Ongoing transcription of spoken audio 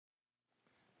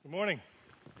Good morning.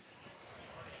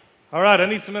 All right, I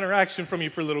need some interaction from you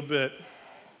for a little bit.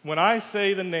 When I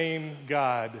say the name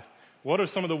God, what are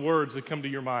some of the words that come to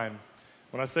your mind?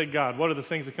 When I say God, what are the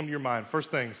things that come to your mind? First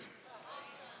things.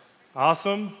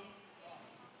 Awesome.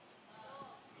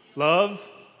 Love.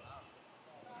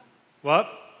 What?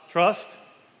 Trust.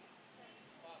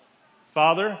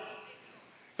 Father.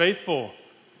 Faithful.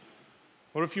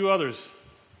 What are a few others?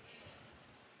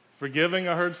 Forgiving,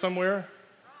 I heard somewhere.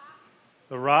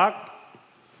 The rock.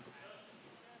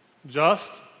 Just.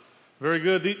 Very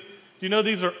good. Do you know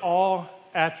these are all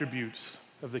attributes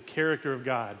of the character of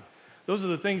God? Those are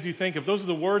the things you think of. Those are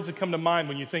the words that come to mind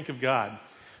when you think of God.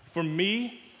 For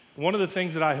me, one of the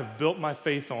things that I have built my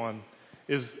faith on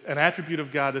is an attribute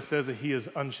of God that says that He is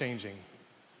unchanging.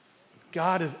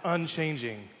 God is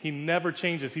unchanging. He never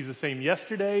changes. He's the same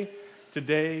yesterday,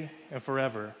 today, and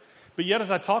forever. But yet,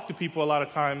 as I talk to people a lot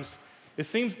of times, it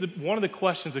seems that one of the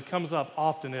questions that comes up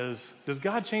often is, does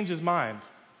God change His mind?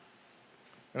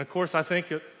 And of course, I think,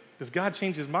 does God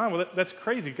change His mind? Well, that's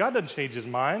crazy. God doesn't change His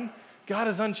mind. God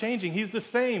is unchanging. He's the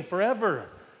same forever.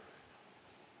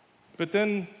 But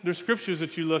then there's scriptures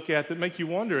that you look at that make you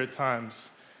wonder at times.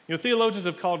 You know, theologians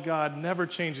have called God never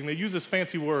changing. They use this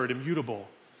fancy word, immutable.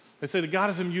 They say that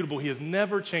God is immutable. He is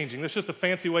never changing. That's just a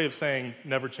fancy way of saying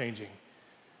never changing.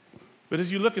 But as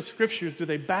you look at scriptures, do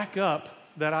they back up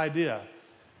that idea?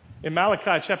 In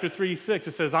Malachi chapter 3:6,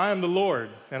 it says, I am the Lord,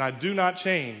 and I do not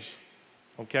change.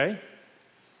 Okay?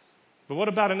 But what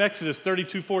about in Exodus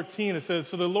 32:14? It says,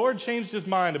 so the Lord changed His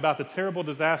mind about the terrible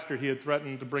disaster He had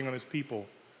threatened to bring on His people.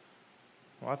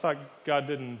 Well, I thought God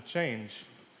didn't change.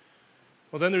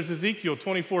 Well, then there's Ezekiel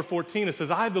 24:14. It says,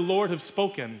 I, the Lord, have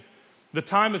spoken. The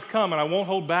time has come, and I won't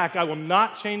hold back. I will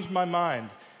not change my mind,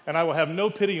 and I will have no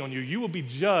pity on you. You will be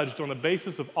judged on the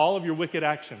basis of all of your wicked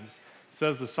actions,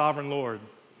 says the sovereign Lord.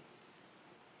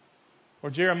 Or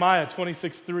Jeremiah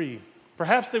 26:3.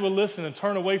 Perhaps they will listen and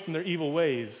turn away from their evil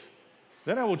ways.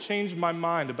 Then I will change my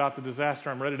mind about the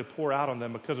disaster I'm ready to pour out on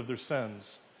them because of their sins.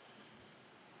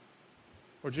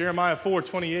 Or Jeremiah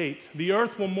 4:28. The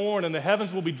earth will mourn and the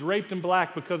heavens will be draped in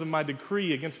black because of my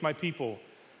decree against my people.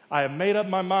 I have made up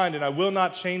my mind and I will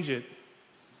not change it.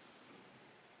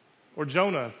 Or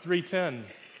Jonah 3:10.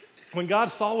 When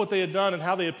God saw what they had done and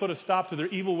how they had put a stop to their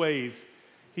evil ways,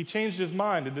 He changed His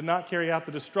mind and did not carry out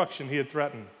the destruction He had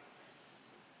threatened.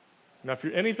 Now, if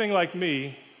you're anything like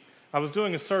me, I was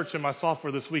doing a search in my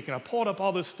software this week, and I pulled up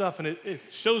all this stuff, and it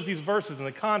shows these verses and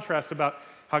the contrast about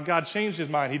how God changed His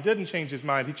mind. He didn't change His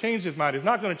mind. He changed His mind. He's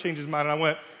not going to change His mind. And I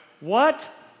went, what?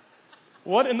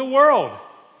 What in the world?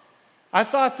 I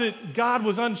thought that God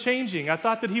was unchanging. I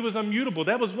thought that He was immutable.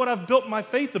 That was what I've built my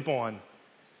faith upon.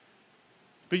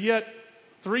 But yet,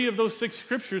 3 of those 6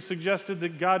 scriptures suggested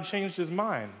that God changed His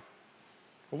mind.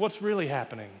 Well, what's really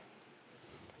happening?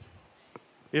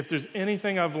 If there's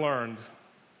anything I've learned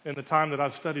in the time that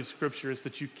I've studied Scripture, it's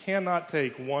that you cannot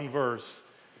take one verse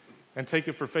and take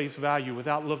it for face value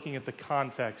without looking at the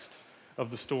context of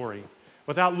the story,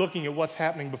 without looking at what's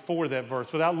happening before that verse,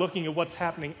 without looking at what's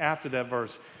happening after that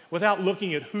verse, without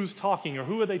looking at who's talking or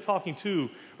who are they talking to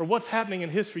or what's happening in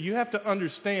history. You have to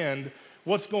understand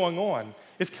what's going on.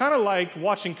 It's kind of like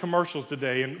watching commercials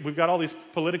today, and we've got all these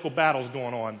political battles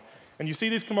going on. And you see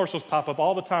these commercials pop up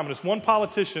all the time, and it's one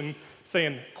politician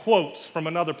saying quotes from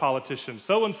another politician.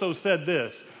 So-and-so said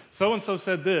this. So-and-so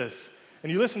said this.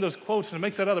 And you listen to those quotes, and it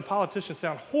makes that other politician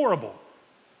sound horrible.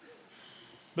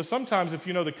 But sometimes if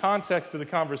you know the context of the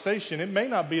conversation, it may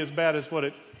not be as bad as what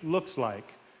it looks like.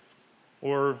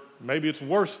 Or maybe it's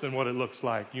worse than what it looks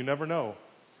like. You never know.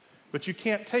 But you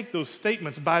can't take those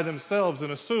statements by themselves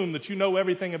and assume that you know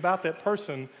everything about that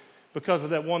person because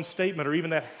of that one statement or even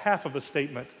that half of a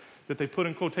statement that they put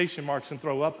in quotation marks and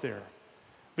throw up there.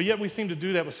 But yet we seem to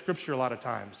do that with Scripture a lot of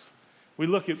times. We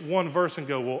look at one verse and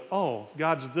go, well, oh,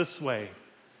 God's this way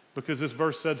because this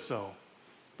verse said so.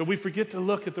 But we forget to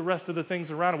look at the rest of the things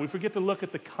around it. We forget to look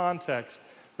at the context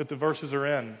that the verses are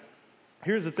in.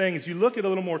 Here's the thing, as you look at a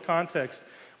little more context,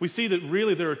 we see that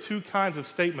really there are 2 kinds of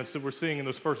statements that we're seeing in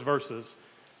those first verses.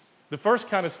 The first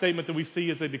kind of statement that we see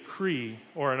is a decree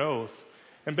or an oath.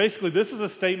 And basically this is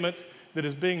a statement that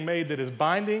is being made that is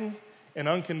binding and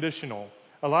unconditional.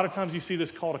 A lot of times you see this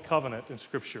called a covenant in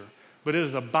Scripture, but it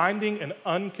is a binding and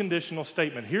unconditional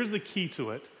statement. Here's the key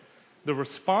to it. The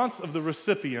response of the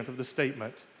recipient of the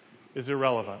statement is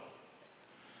irrelevant.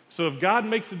 So if God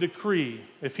makes a decree,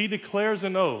 if He declares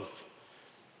an oath,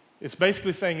 it's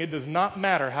basically saying it does not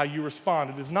matter how you respond.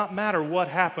 It does not matter what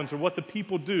happens or what the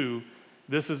people do.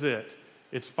 This is it.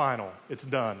 It's final. It's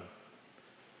done.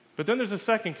 But then there's a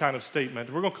second kind of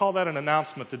statement. We're going to call that an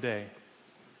announcement today.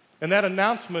 And that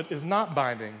announcement is not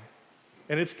binding.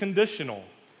 And it's conditional.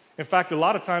 In fact, a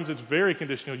lot of times it's very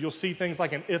conditional. You'll see things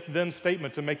like an if-then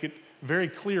statement to make it very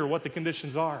clear what the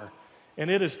conditions are. And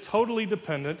it is totally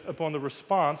dependent upon the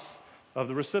response of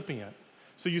the recipient.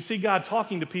 So you see God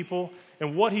talking to people,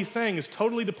 and what he's saying is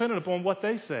totally dependent upon what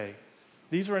they say.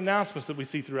 These are announcements that we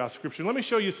see throughout Scripture. Let me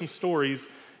show you some stories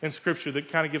in Scripture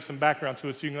that kind of give some background to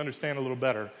it so you can understand a little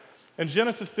better. In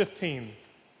Genesis 15,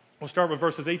 we'll start with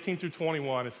verses 18 through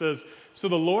 21. It says, "So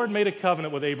the Lord made a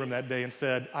covenant with Abram that day and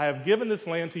said, I have given this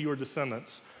land to your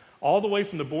descendants, all the way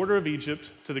from the border of Egypt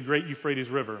to the great Euphrates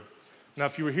River." Now,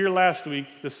 if you were here last week,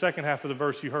 the second half of the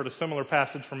verse, you heard a similar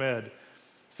passage from Ed.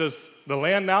 It says, "The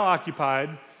land now occupied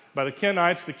by the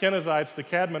Kenites, the Kenizzites, the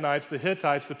Cadmonites, the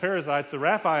Hittites, the Perizzites, the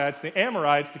Rephaites, the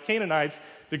Amorites, the Canaanites,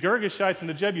 the Girgashites, and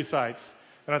the Jebusites."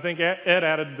 And I think Ed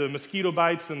added the mosquito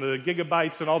bites and the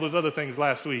gigabytes and all those other things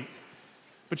last week.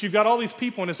 But you've got all these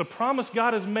people, and it's a promise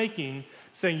God is making,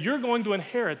 saying you're going to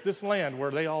inherit this land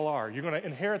where they all are. You're going to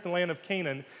inherit the land of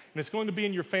Canaan, and it's going to be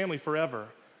in your family forever.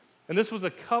 And this was a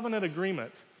covenant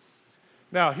agreement.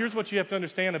 Now, here's what you have to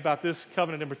understand about this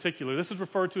covenant in particular. This is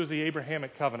referred to as the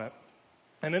Abrahamic covenant.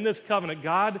 And in this covenant,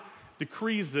 God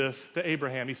decrees this to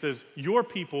Abraham. He says, your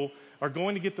people are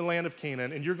going to get the land of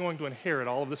Canaan, and you're going to inherit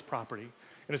all of this property.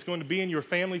 And it's going to be in your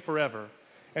family forever.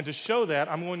 And to show that,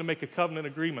 I'm going to make a covenant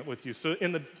agreement with you. So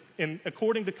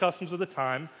according to customs of the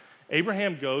time,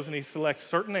 Abraham goes and he selects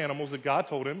certain animals that God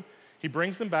told him. He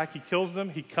brings them back, he kills them,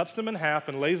 he cuts them in half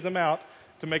and lays them out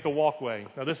to make a walkway.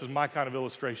 Now, this is my kind of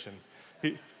illustration.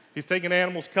 He's taking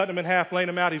animals, cutting them in half, laying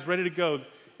them out, he's ready to go.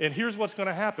 And here's what's going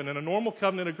to happen. In a normal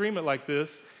covenant agreement like this,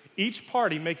 each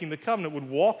party making the covenant would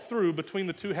walk through between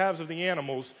the two halves of the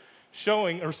animals,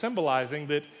 showing or symbolizing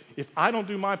that if I don't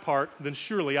do my part, then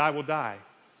surely I will die.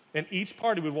 And each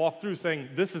party would walk through saying,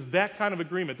 this is that kind of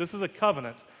agreement. This is a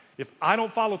covenant. If I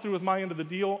don't follow through with my end of the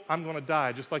deal, I'm going to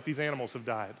die, just like these animals have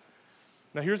died.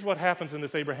 Now, here's what happens in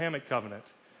this Abrahamic covenant.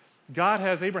 God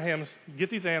has Abraham get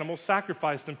these animals,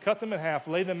 sacrifice them, cut them in half,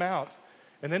 lay them out,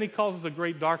 and then he causes a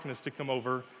great darkness to come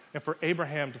over and for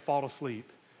Abraham to fall asleep.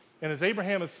 And as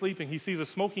Abraham is sleeping, he sees a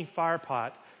smoking fire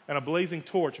pot and a blazing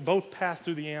torch both pass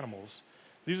through the animals.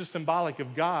 These are symbolic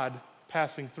of God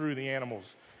passing through the animals.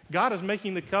 God is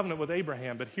making the covenant with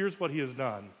Abraham, but here's what he has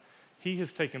done. He has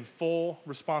taken full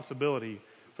responsibility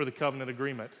for the covenant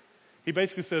agreement. He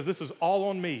basically says, this is all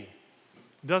on me.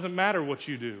 It doesn't matter what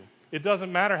you do. It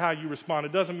doesn't matter how you respond.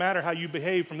 It doesn't matter how you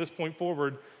behave from this point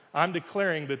forward. I'm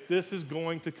declaring that this is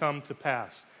going to come to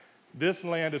pass. This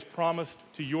land is promised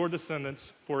to your descendants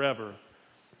forever.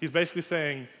 He's basically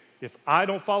saying, if I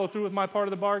don't follow through with my part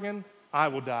of the bargain, I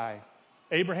will die.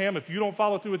 Abraham, if you don't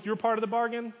follow through with your part of the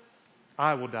bargain,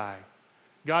 I will die.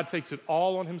 God takes it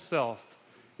all on himself.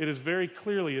 It is very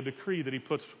clearly a decree that he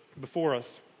puts before us.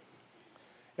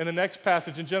 In the next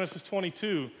passage in Genesis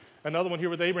 22, another one here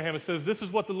with Abraham, it says, this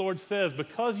is what the Lord says,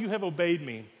 because you have obeyed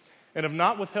me and have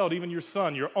not withheld even your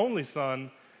son, your only son,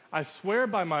 I swear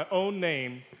by my own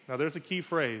name. Now there's a key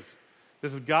phrase.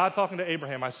 This is God talking to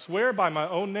Abraham. I swear by my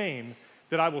own name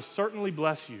that I will certainly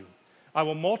bless you. I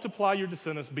will multiply your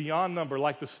descendants beyond number,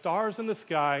 like the stars in the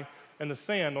sky and the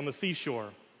sand on the seashore.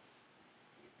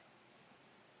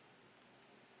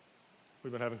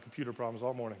 We've been having computer problems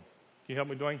all morning. Can you help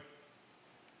me, Dwayne?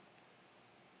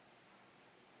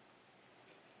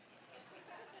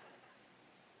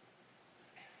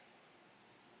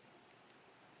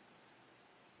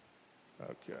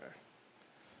 Okay.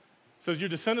 It says, your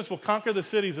descendants will conquer the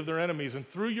cities of their enemies, and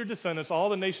through your descendants all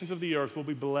the nations of the earth will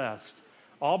be blessed,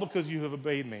 all because you have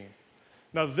obeyed me.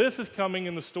 Now, this is coming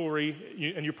in the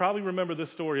story, and you probably remember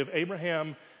this story of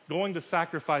Abraham going to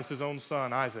sacrifice his own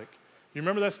son, Isaac. You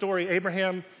remember that story?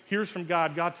 Abraham hears from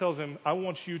God. God tells him, I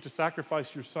want you to sacrifice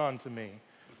your son to me.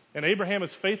 And Abraham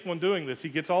is faithful in doing this. He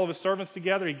gets all of his servants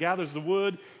together. He gathers the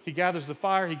wood. He gathers the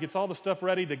fire. He gets all the stuff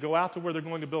ready to go out to where they're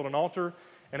going to build an altar.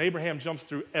 And Abraham jumps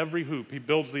through every hoop. He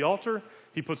builds the altar.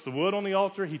 He puts the wood on the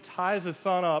altar. He ties his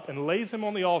son up and lays him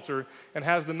on the altar and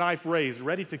has the knife raised,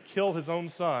 ready to kill his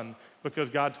own son because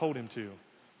God told him to.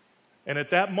 And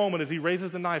at that moment, as he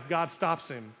raises the knife, God stops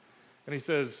him. And he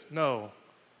says, no,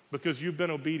 because you've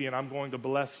been obedient, I'm going to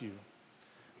bless you.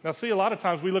 Now, see, a lot of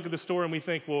times we look at the story and we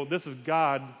think, well, this is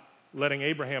God letting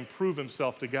Abraham prove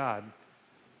himself to God.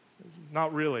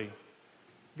 Not really.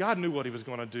 God knew what he was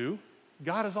going to do.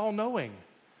 God is all-knowing.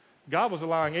 God was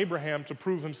allowing Abraham to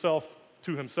prove himself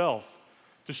to himself,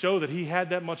 to show that he had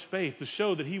that much faith, to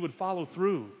show that he would follow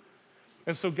through.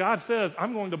 And so God says,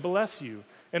 I'm going to bless you.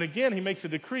 And again, he makes a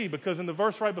decree because in the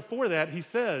verse right before that, he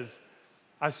says,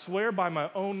 I swear by my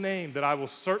own name that I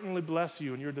will certainly bless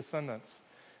you and your descendants.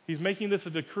 He's making this a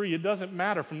decree. It doesn't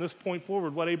matter from this point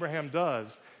forward what Abraham does.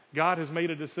 God has made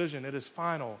a decision. It is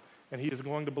final, and he is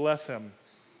going to bless him.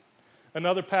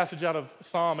 Another passage out of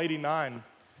Psalm 89.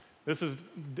 This is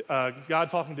God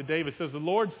talking to David. It says, "The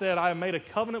Lord said, I have made a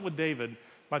covenant with David,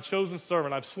 my chosen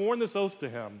servant. I've sworn this oath to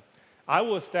him. I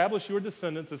will establish your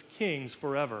descendants as kings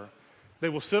forever. They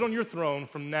will sit on your throne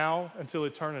from now until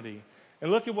eternity."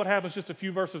 And look at what happens just a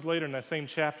few verses later in that same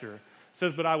chapter. It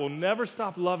says, "But I will never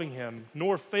stop loving him,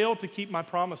 nor fail to keep my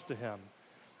promise to him.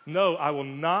 No, I will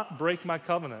not break my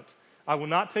covenant. I will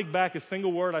not take back a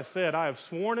single word I said. I have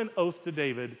sworn an oath to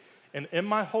David, and in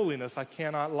my holiness I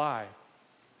cannot lie.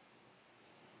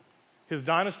 His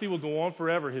dynasty will go on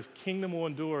forever. His kingdom will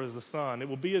endure as the sun. It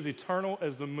will be as eternal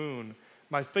as the moon,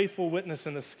 my faithful witness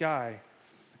in the sky."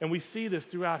 And we see this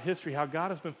throughout history, how God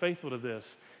has been faithful to this.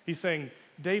 He's saying,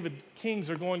 David, kings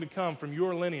are going to come from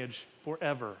your lineage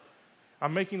forever.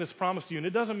 I'm making this promise to you. And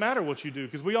it doesn't matter what you do,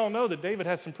 because we all know that David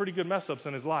had some pretty good mess-ups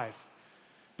in his life.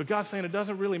 But God's saying it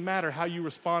doesn't really matter how you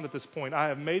respond at this point. I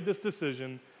have made this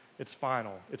decision. It's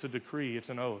final. It's a decree. It's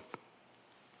an oath.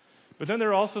 But then there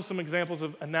are also some examples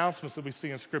of announcements that we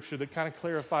see in Scripture that kind of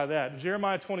clarify that. In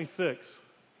Jeremiah 26,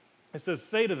 it says,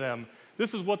 "Say to them,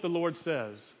 this is what the Lord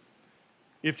says.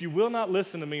 If you will not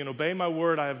listen to me and obey my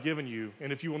word I have given you,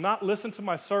 and if you will not listen to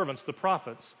my servants, the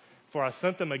prophets, for I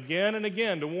sent them again and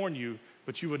again to warn you,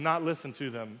 but you would not listen to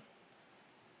them,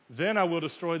 then I will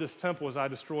destroy this temple as I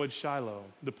destroyed Shiloh,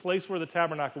 the place where the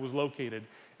tabernacle was located,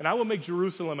 and I will make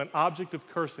Jerusalem an object of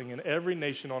cursing in every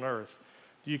nation on earth."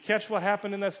 Do you catch what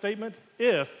happened in that statement?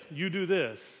 If you do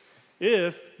this,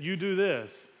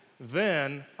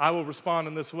 then I will respond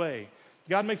in this way.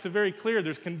 God makes it very clear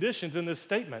there's conditions in this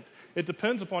statement. It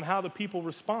depends upon how the people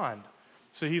respond.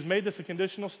 So he's made this a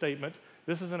conditional statement.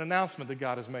 This is an announcement that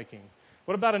God is making.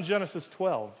 What about in Genesis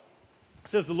 12?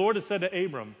 It says, "The Lord has said to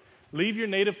Abram, leave your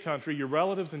native country, your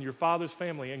relatives, and your father's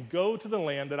family, and go to the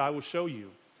land that I will show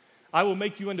you. I will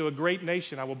make you into a great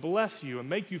nation. I will bless you and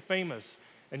make you famous,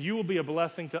 and you will be a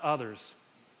blessing to others.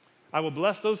 I will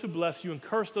bless those who bless you and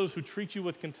curse those who treat you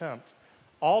with contempt.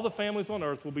 All the families on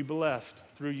earth will be blessed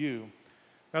through you."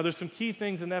 Now there's some key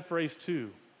things in that phrase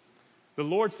too. The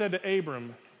Lord said to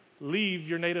Abram, leave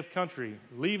your native country.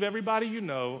 Leave everybody you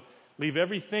know. Leave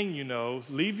everything you know.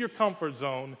 Leave your comfort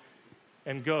zone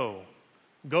and go.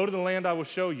 Go to the land I will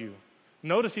show you.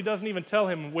 Notice he doesn't even tell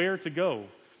him where to go.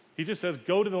 He just says,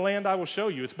 go to the land I will show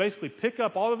you. It's basically pick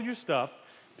up all of your stuff,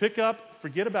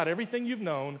 forget about everything you've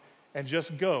known, and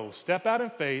just go. Step out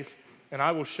in faith, and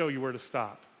I will show you where to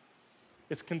stop.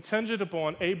 It's contingent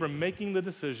upon Abram making the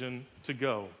decision to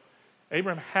go.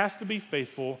 Abram has to be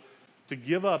faithful to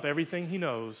give up everything he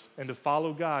knows and to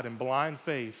follow God in blind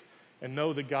faith and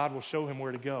know that God will show him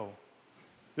where to go.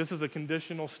 This is a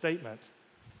conditional statement.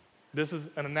 This is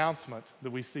an announcement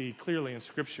that we see clearly in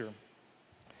Scripture.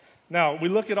 Now, we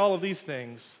look at all of these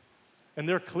things, and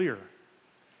they're clear.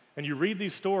 And you read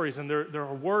these stories, and there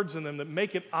are words in them that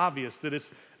make it obvious that it's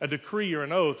a decree or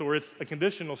an oath, or it's a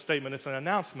conditional statement, it's an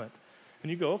announcement. And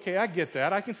you go, okay, I get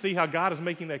that. I can see how God is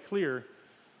making that clear.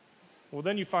 Well,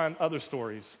 then you find other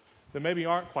stories that maybe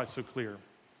aren't quite so clear.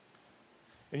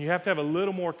 And you have to have a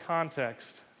little more context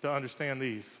to understand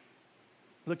these.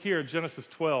 Look here at Genesis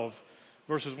 12,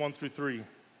 verses 1 through 3.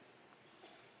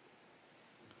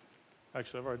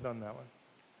 Actually, I've already done that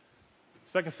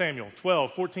one. 2 Samuel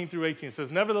 12, 14 through 18 it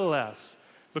says, "Nevertheless,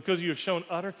 because you have shown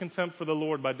utter contempt for the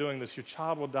Lord by doing this, your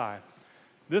child will die."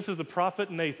 This is the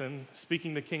prophet Nathan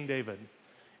speaking to King David.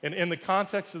 And in the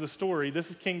context of the story, this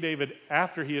is King David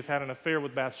after he has had an affair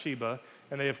with Bathsheba,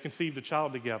 and they have conceived a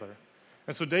child together.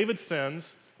 And so David sins.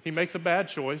 He makes a bad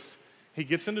choice. He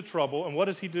gets into trouble. And what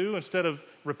does he do? Instead of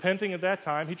repenting at that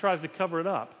time, he tries to cover it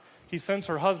up. He sends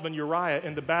her husband Uriah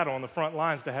into battle on the front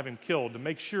lines to have him killed, to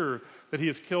make sure that he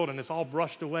is killed and it's all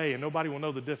brushed away and nobody will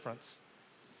know the difference.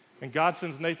 And God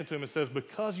sends Nathan to him and says,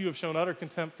 because you have shown utter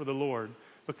contempt for the Lord,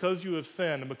 because you have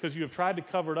sinned, and because you have tried to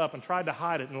cover it up and tried to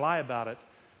hide it and lie about it,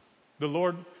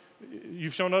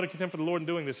 you've shown utter contempt for the Lord in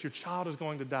doing this, your child is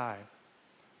going to die.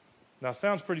 Now, it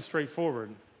sounds pretty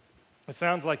straightforward. It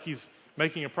sounds like he's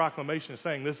making a proclamation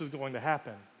saying this is going to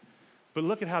happen. But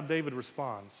look at how David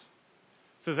responds.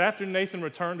 It says, after Nathan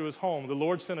returned to his home, the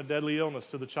Lord sent a deadly illness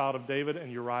to the child of David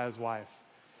and Uriah's wife.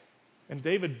 And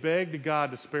David begged God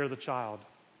to spare the child.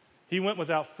 He went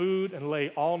without food and lay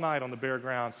all night on the bare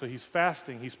ground. So he's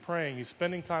fasting, he's praying, he's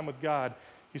spending time with God.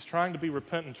 He's trying to be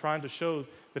repentant, trying to show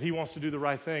that he wants to do the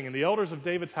right thing. And the elders of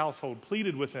David's household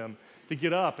pleaded with him to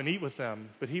get up and eat with them,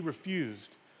 but he refused.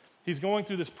 He's going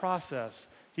through this process.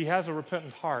 He has a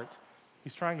repentant heart.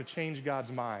 He's trying to change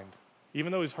God's mind.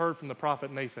 Even though he's heard from the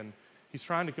prophet Nathan, he's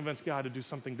trying to convince God to do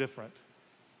something different.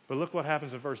 But look what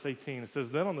happens in verse 18. It says,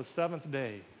 then on the seventh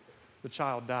day, the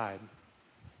child died.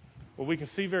 Well, we can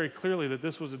see very clearly that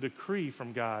this was a decree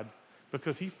from God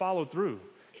because he followed through.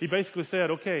 He basically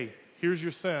said, okay, here's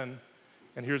your sin,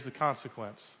 and here's the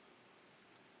consequence.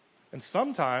 And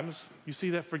sometimes you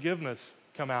see that forgiveness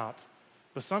come out,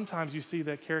 but sometimes you see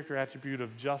that character attribute of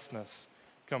justness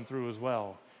come through as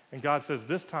well. And God says,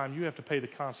 this time you have to pay the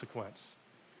consequence.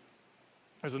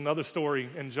 There's another story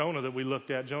in Jonah that we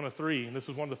looked at, Jonah 3, and this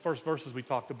is one of the first verses we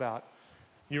talked about.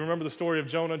 You remember the story of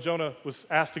Jonah? Jonah was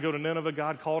asked to go to Nineveh.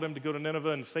 God called him to go to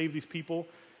Nineveh and save these people.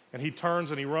 And he turns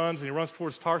and he runs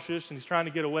towards Tarshish, and he's trying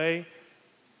to get away.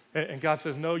 And God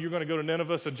says, no, you're going to go to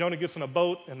Nineveh. So Jonah gets in a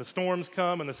boat, and the storms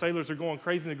come, and the sailors are going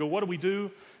crazy. And they go, what do we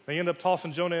do? They end up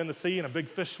tossing Jonah in the sea, and a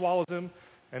big fish swallows him.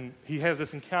 And he has this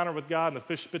encounter with God, and the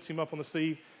fish spits him up on the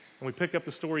sea. And we pick up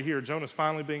the story here. Jonah's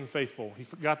finally being faithful. He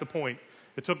got the point.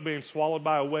 It took being swallowed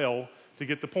by a whale to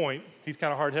get the point. He's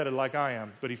kind of hard-headed like I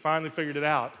am, but he finally figured it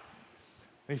out.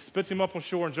 And he spits him up on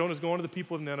shore, and Jonah's going to the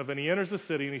people of Nineveh, and he enters the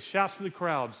city, and he shouts to the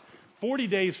crowds, 40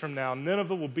 days from now,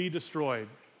 Nineveh will be destroyed.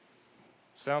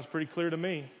 Sounds pretty clear to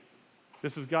me.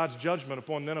 This is God's judgment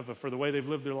upon Nineveh for the way they've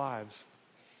lived their lives.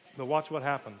 But watch what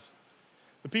happens.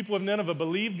 The people of Nineveh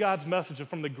believed God's message, and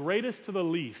from the greatest to the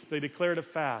least, they declared a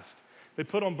fast. They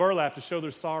put on burlap to show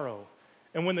their sorrow.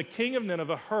 And when the king of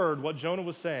Nineveh heard what Jonah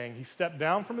was saying, he stepped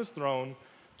down from his throne,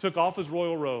 took off his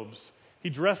royal robes. He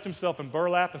dressed himself in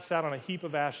burlap and sat on a heap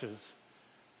of ashes.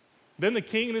 Then the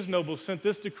king and his nobles sent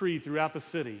this decree throughout the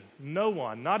city. No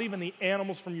one, not even the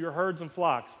animals from your herds and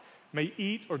flocks, may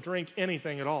eat or drink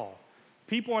anything at all.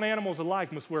 People and animals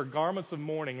alike must wear garments of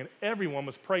mourning, and everyone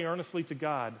must pray earnestly to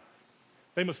God.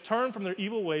 They must turn from their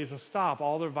evil ways and stop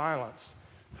all their violence.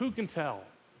 Who can tell?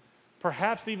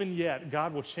 Perhaps even yet,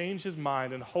 God will change his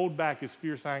mind and hold back his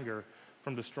fierce anger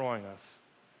from destroying us.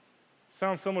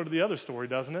 Sounds similar to the other story,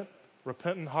 doesn't it?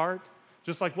 Repentant heart.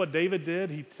 Just like what David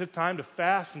did, he took time to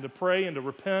fast and to pray and to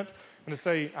repent and to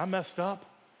say, I messed up.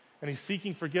 And he's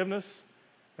seeking forgiveness.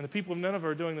 And the people of Nineveh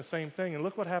are doing the same thing. And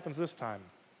look what happens this time.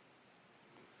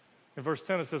 In verse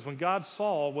 10 it says, when God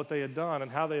saw what they had done and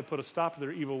how they had put a stop to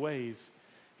their evil ways,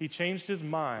 he changed his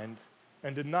mind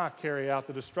and did not carry out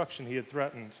the destruction he had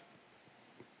threatened.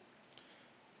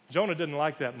 Jonah didn't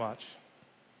like that much.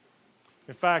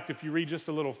 In fact, if you read just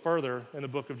a little further in the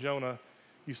book of Jonah,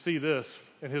 you see this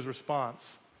in his response.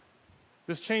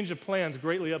 This change of plans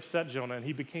greatly upset Jonah, and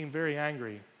he became very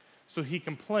angry. So he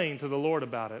complained to the Lord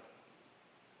about it.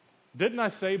 Didn't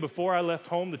I say before I left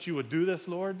home that you would do this,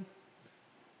 Lord?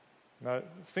 Now, it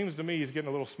seems to me he's getting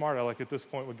a little smart aleck at this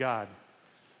point with God.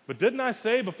 But didn't I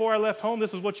say before I left home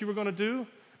this is what you were going to do?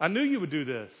 I knew you would do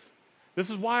this. This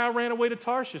is why I ran away to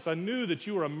Tarshish. I knew that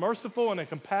you were a merciful and a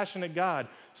compassionate God,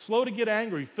 slow to get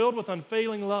angry, filled with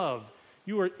unfailing love.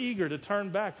 You were eager to turn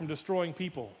back from destroying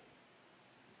people.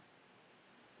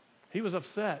 He was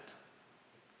upset.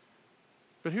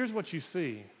 But here's what you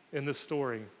see in this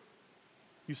story.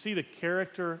 You see the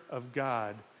character of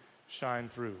God shine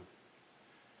through.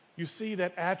 You see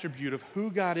that attribute of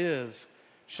who God is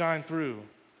shine through.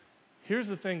 Here's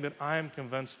the thing that I am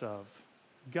convinced of.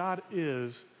 God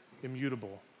is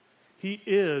immutable. He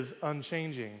is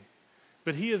unchanging.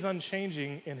 But he is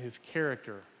unchanging in his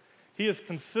character. He is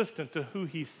consistent to who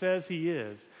he says he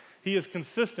is. He is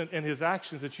consistent in his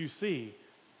actions that you see.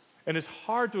 And it's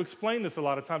hard to explain this a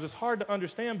lot of times. It's hard to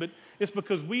understand, but it's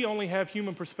because we only have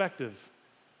human perspective.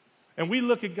 And we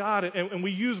look at God and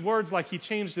we use words like he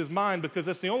changed his mind because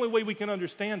that's the only way we can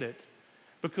understand it.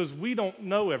 Because we don't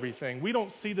know everything. We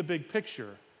don't see the big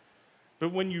picture.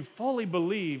 But when you fully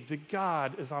believe that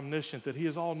God is omniscient, that he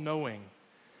is all-knowing,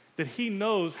 that he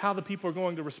knows how the people are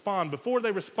going to respond before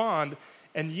they respond,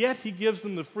 and yet he gives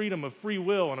them the freedom of free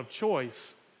will and of choice,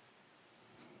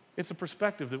 it's a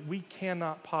perspective that we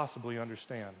cannot possibly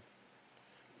understand.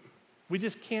 We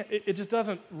just can't, it just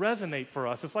doesn't resonate for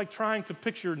us. It's like trying to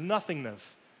picture nothingness.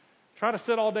 Try to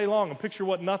sit all day long and picture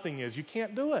what nothing is. You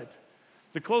can't do it.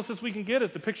 The closest we can get is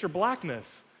to picture blackness,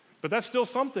 but that's still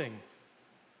something.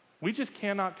 We just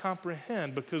cannot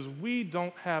comprehend because we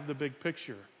don't have the big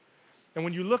picture. And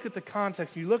when you look at the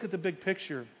context, you look at the big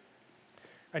picture,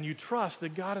 and you trust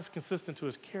that God is consistent to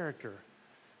his character,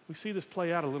 we see this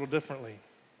play out a little differently.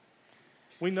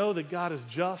 We know that God is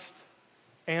just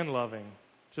and loving,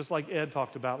 just like Ed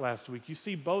talked about last week. You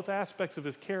see both aspects of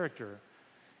his character.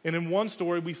 And in one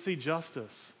story, we see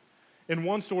justice. In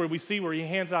one story, we see where he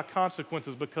hands out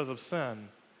consequences because of sin.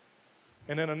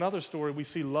 And in another story, we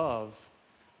see love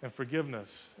and forgiveness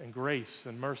and grace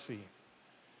and mercy.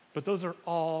 But those are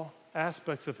all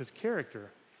aspects of his character.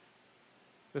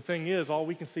 The thing is, all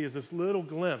we can see is this little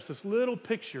glimpse, this little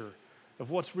picture of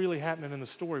what's really happening in the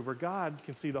story, where God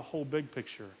can see the whole big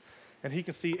picture. and he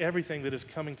can see everything that is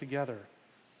coming together.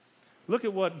 Look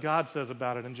at what God says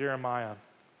about it in Jeremiah.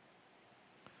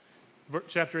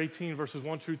 Chapter 18, verses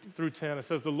 1 through 10, it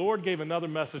says, "The Lord gave another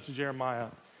message to Jeremiah.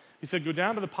 He said, 'Go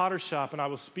down to the potter's shop, and I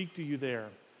will speak to you there.'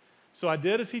 So I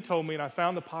did as he told me, and I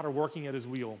found the potter working at his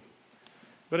wheel.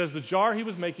 But as the jar he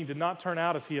was making did not turn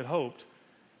out as he had hoped,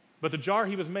 so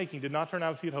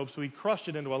he crushed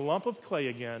it into a lump of clay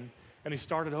again, and he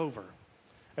started over.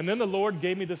 And then the Lord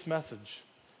gave me this message.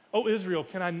 'O Israel,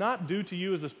 can I not do to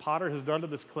you as this potter has done to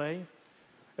this clay?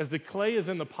 As the clay is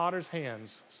in the potter's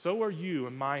hands, so are you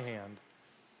in my hand.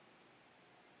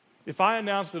 If I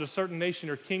announce that a certain nation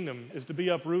or kingdom is to be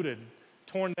uprooted,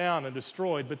 torn down, and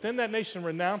destroyed, but then that nation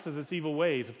renounces its evil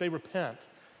ways, if they repent,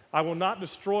 I will not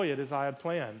destroy it as I had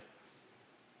planned.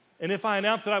 And if I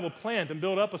announce that I will plant and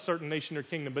build up a certain nation or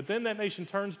kingdom, but then that nation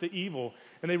turns to evil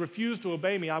and they refuse to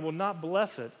obey me, I will not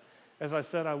bless it as I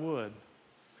said I would.'"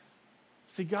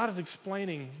 See, God is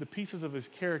explaining the pieces of his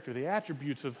character, the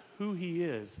attributes of who he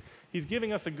is. He's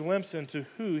giving us a glimpse into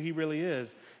who he really is.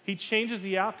 He changes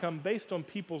the outcome based on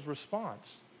people's response.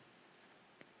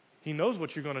 He knows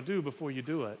what you're going to do before you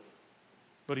do it,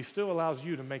 but he still allows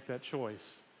you to make that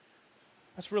choice.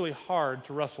 That's really hard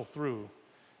to wrestle through.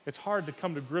 It's hard to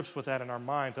come to grips with that in our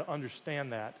mind, to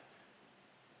understand that.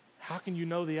 How can you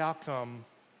know the outcome,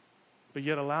 but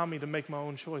yet allow me to make my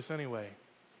own choice anyway?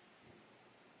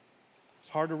 It's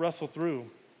hard to wrestle through.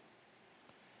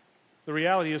 The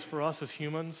reality is, for us as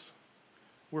humans,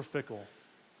 we're fickle.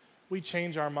 We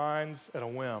change our minds at a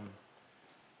whim.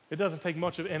 It doesn't take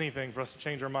much of anything for us to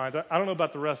change our minds. I don't know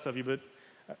about the rest of you, but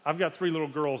I've got 3 little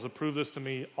girls that prove this to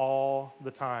me all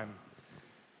the time.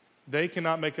 They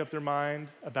cannot make up their mind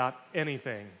about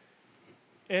anything.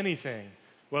 Anything.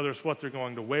 Whether it's what they're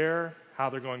going to wear, how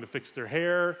they're going to fix their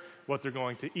hair, what they're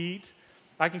going to eat.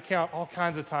 I can count all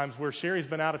kinds of times where Sherry's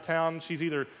been out of town. She's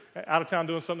either out of town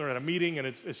doing something or at a meeting, and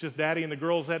it's just Daddy and the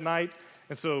girls that night.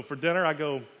 And so for dinner, I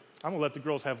go, I'm going to let the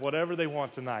girls have whatever they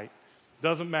want tonight.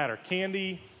 Doesn't matter.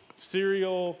 Candy,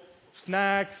 cereal,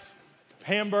 snacks,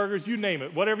 hamburgers, you name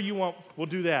it. Whatever you want, we'll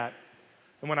do that.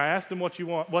 And when I ask them what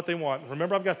they want,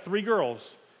 remember I've got 3 girls.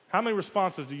 How many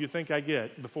responses do you think I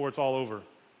get before it's all over?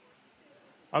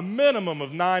 A minimum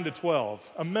of 9 to 12.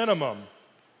 A minimum.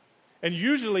 And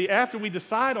usually after we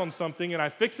decide on something and I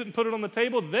fix it and put it on the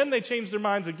table, then they change their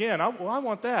minds again. I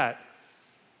want that.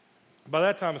 By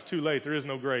that time it's too late. There is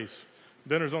no grace.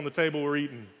 Dinner's on the table, we're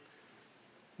eating.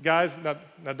 Guys,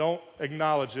 now don't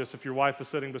acknowledge this if your wife is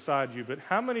sitting beside you, but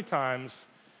how many times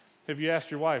have you asked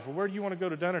your wife, well, where do you want to go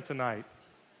to dinner tonight?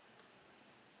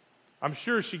 I'm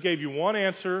sure she gave you one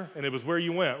answer, and it was where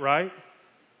you went, right?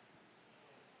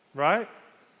 Right?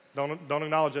 Don't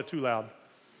acknowledge that too loud.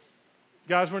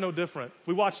 Guys, we're no different.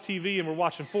 We watch TV, and we're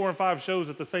watching 4 and 5 shows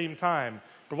at the same time.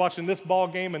 We're watching this ball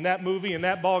game and that movie and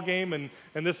that ball game and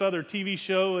this other TV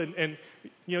show, and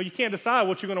you know, you can't decide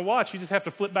what you're going to watch. You just have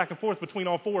to flip back and forth between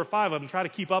all 4 or 5 of them and try to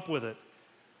keep up with it.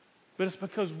 But it's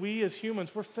because we as humans,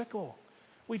 we're fickle.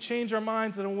 We change our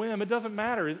minds at a whim. It doesn't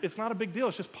matter. It's not a big deal.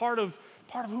 It's just part of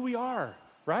who we are,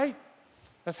 right?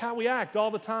 That's how we act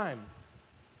all the time.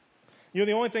 You know,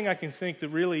 the only thing I can think that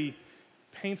really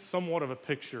paints somewhat of a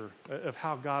picture of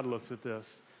how God looks at this,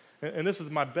 and this is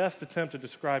my best attempt at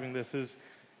describing this, is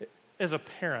as a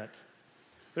parent,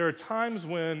 there are times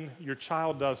when your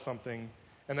child does something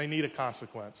and they need a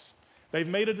consequence. They've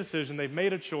made a decision, they've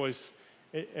made a choice,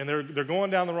 and they're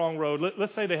going down the wrong road.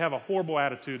 Let's say they have a horrible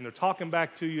attitude and they're talking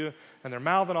back to you and they're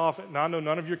mouthing off. Now, I know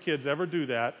none of your kids ever do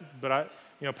that, but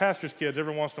pastors' kids,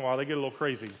 every once in a while, they get a little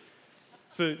crazy.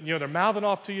 So, they're mouthing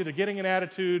off to you, they're getting an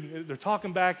attitude, they're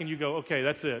talking back, and you go, okay,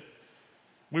 that's it.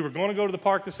 We were going to go to the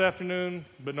park this afternoon,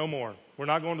 but no more. We're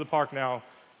not going to the park now.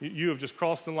 You have just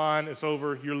crossed the line. It's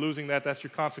over. You're losing that. That's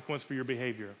your consequence for your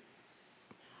behavior.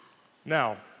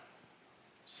 Now,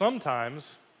 sometimes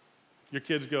your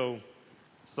kids go,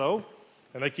 so?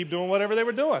 And they keep doing whatever they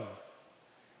were doing.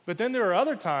 But then there are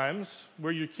other times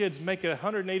where your kids make a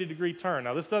 180-degree turn.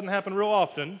 Now, this doesn't happen real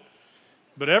often,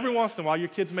 but every once in a while your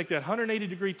kids make that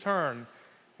 180-degree turn,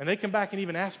 and they come back and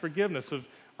even ask forgiveness of,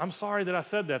 I'm sorry that I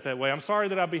said that way. I'm sorry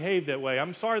that I behaved that way.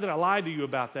 I'm sorry that I lied to you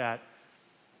about that.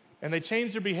 And they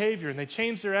change their behavior and they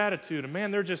change their attitude. And man,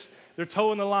 they're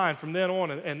towing the line from then on,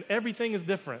 and everything is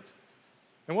different.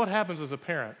 And what happens as a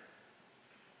parent?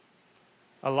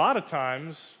 A lot of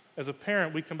times, as a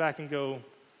parent, we come back and go,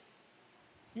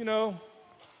 you're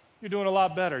doing a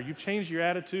lot better. You've changed your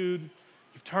attitude.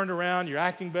 You've turned around. You're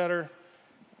acting better.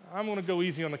 I'm going to go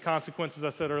easy on the consequences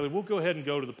I said earlier. We'll go ahead and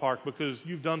go to the park because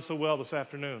you've done so well this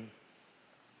afternoon.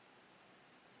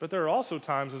 But there are also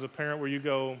times as a parent where you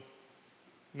go,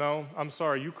 No, I'm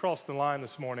sorry, you crossed the line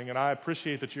this morning, and I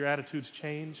appreciate that your attitude's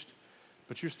changed,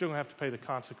 but you're still going to have to pay the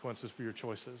consequences for your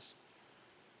choices.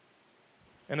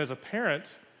 And as a parent,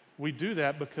 we do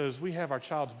that because we have our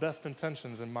child's best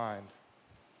intentions in mind.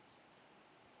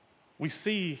 We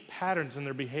see patterns in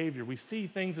their behavior. We see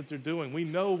things that they're doing. We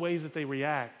know ways that they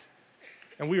react.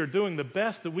 And we are doing the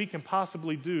best that we can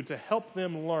possibly do to help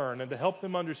them learn and to help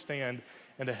them understand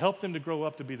and to help them to grow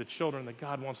up to be the children that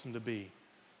God wants them to be.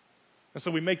 And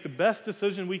so we make the best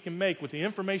decision we can make with the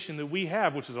information that we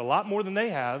have, which is a lot more than they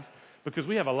have, because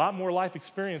we have a lot more life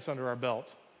experience under our belt.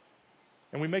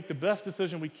 And we make the best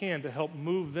decision we can to help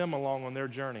move them along on their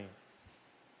journey.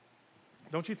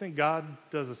 Don't you think God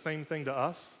does the same thing to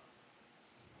us?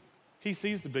 He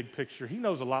sees the big picture. He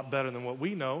knows a lot better than what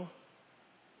we know.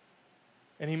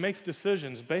 And He makes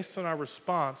decisions based on our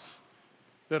response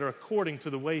that are according to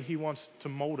the way He wants to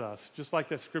mold us. Just like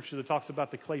that scripture that talks about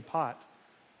the clay pot.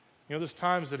 You know, there's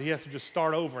times that He has to just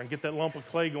start over and get that lump of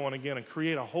clay going again and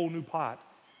create a whole new pot.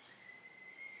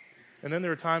 And then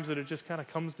there are times that it just kind of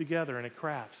comes together and it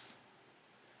crafts.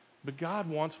 But God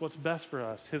wants what's best for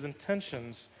us. His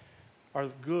intentions are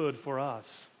good for us.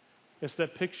 It's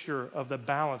that picture of the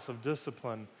balance of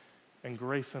discipline and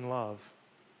grace and love.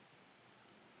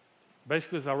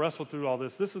 Basically, as I wrestle through all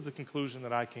this, this is the conclusion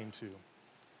that I came to.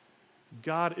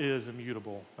 God is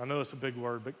immutable. I know it's a big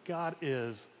word, but God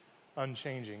is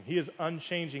unchanging. He is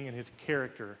unchanging in His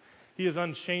character. He is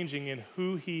unchanging in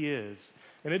who He is.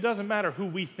 And it doesn't matter who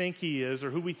we think He is or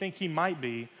who we think He might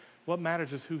be. What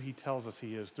matters is who He tells us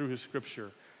He is through His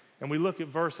Scripture. And we look at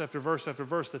verse after verse after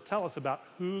verse that tell us about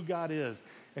who God is.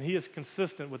 And He is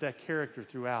consistent with that character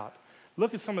throughout.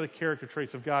 Look at some of the character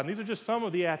traits of God. And these are just some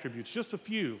of the attributes, just a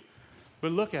few.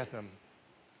 But look at them.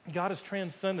 God is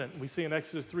transcendent. We see in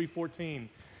Exodus 3:14.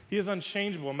 He is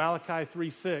unchangeable in Malachi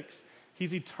 3:6.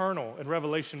 He's eternal in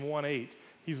Revelation 1:8.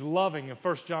 He's loving in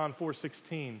 1 John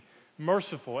 4:16.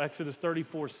 Merciful, Exodus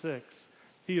 34:6.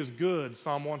 He is good,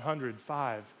 Psalm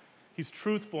 100:5. He's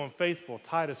truthful and faithful,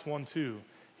 Titus 1:2.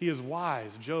 He is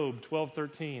wise, Job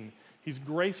 12:13. He's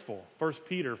graceful, 1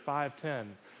 Peter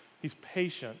 5:10. He's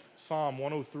patient, Psalm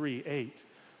 103:8.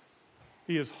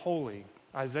 He is holy,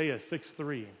 Isaiah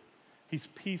 6:3. He's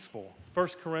peaceful, 1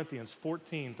 Corinthians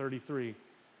 14:33.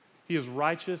 He is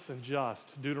righteous and just,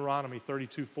 Deuteronomy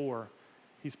 32:4.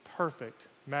 He's perfect,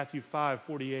 Matthew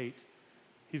 5:48.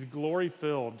 He's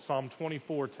glory-filled, Psalm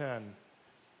 24:10.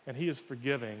 And He is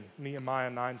forgiving, Nehemiah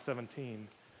 9:17.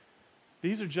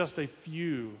 These are just a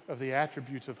few of the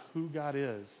attributes of who God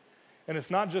is. And it's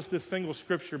not just this single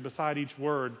scripture beside each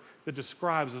word that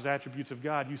describes those attributes of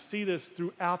God. You see this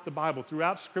throughout the Bible,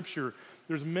 throughout Scripture.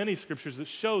 There's many scriptures that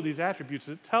show these attributes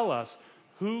that tell us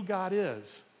who God is.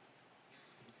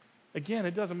 Again,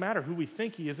 it doesn't matter who we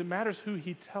think He is. It matters who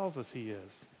He tells us He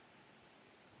is.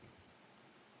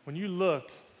 When you look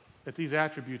at these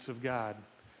attributes of God,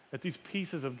 at these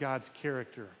pieces of God's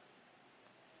character,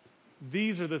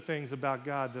 these are the things about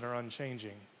God that are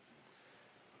unchanging.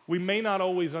 We may not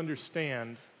always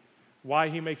understand why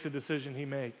He makes the decision He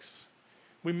makes.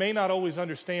 We may not always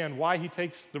understand why He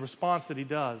takes the response that He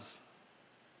does.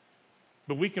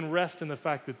 But we can rest in the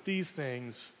fact that these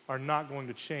things are not going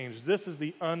to change. This is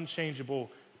the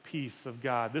unchangeable piece of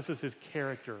God. This is His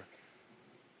character.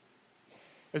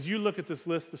 As you look at this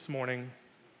list this morning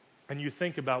and you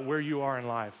think about where you are in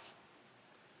life,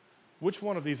 which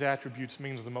one of these attributes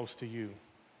means the most to you?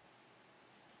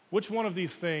 Which one of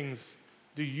these things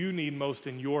do you need most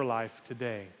in your life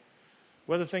today?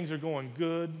 Whether things are going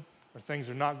good or things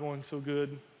are not going so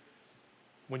good,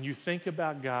 when you think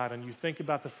about God and you think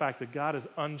about the fact that God is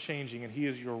unchanging and He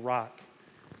is your rock,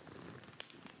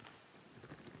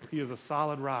 He is a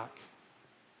solid rock.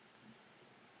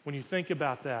 When you think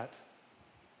about that,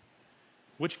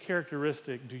 which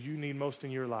characteristic do you need most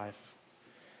in your life?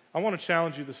 I want to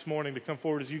challenge you this morning to come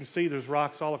forward. As you can see, there's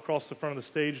rocks all across the front of the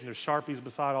stage, and there's Sharpies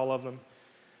beside all of them.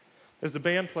 As the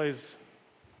band plays,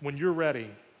 when you're ready,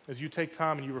 as you take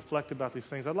time and you reflect about these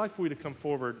things, I'd like for you to come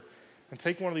forward and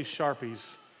take one of these Sharpies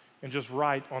and just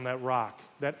write on that rock,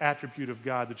 that attribute of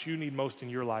God that you need most in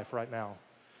your life right now.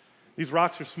 These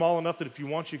rocks are small enough that if you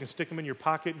want, you can stick them in your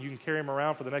pocket and you can carry them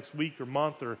around for the next week or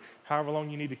month or however long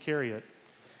you need to carry it.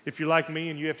 If you're like me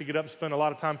and you have to get up and spend a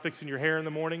lot of time fixing your hair in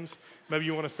the mornings, maybe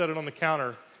you want to set it on the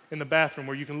counter in the bathroom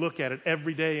where you can look at it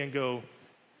every day and go,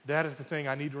 that is the thing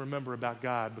I need to remember about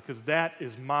God, because that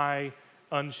is my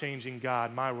unchanging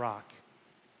God, my rock.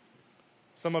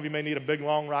 Some of you may need a big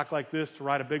long rock like this to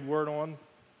write a big word on.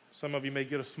 Some of you may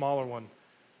get a smaller one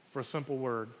for a simple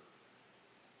word.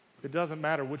 It doesn't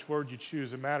matter which word you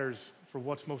choose. It matters for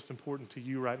what's most important to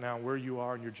you right now, where you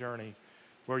are in your journey,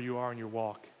 where you are in your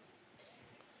walk.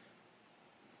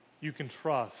 You can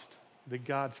trust that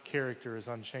God's character is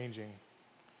unchanging.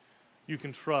 You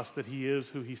can trust that He is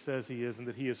who He says He is and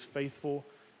that He is faithful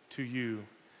to you.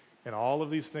 And all of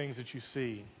these things that you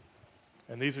see,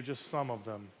 and these are just some of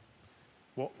them,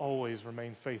 will always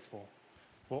remain faithful,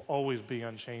 will always be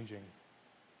unchanging.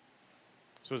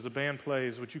 So as the band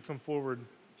plays, would you come forward,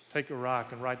 take a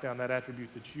rock, and write down that attribute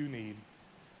that you need,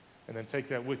 and then take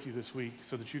that with you this week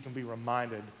so that you can be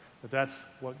reminded that that's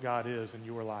what God is in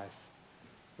your life.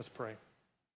 Let's pray.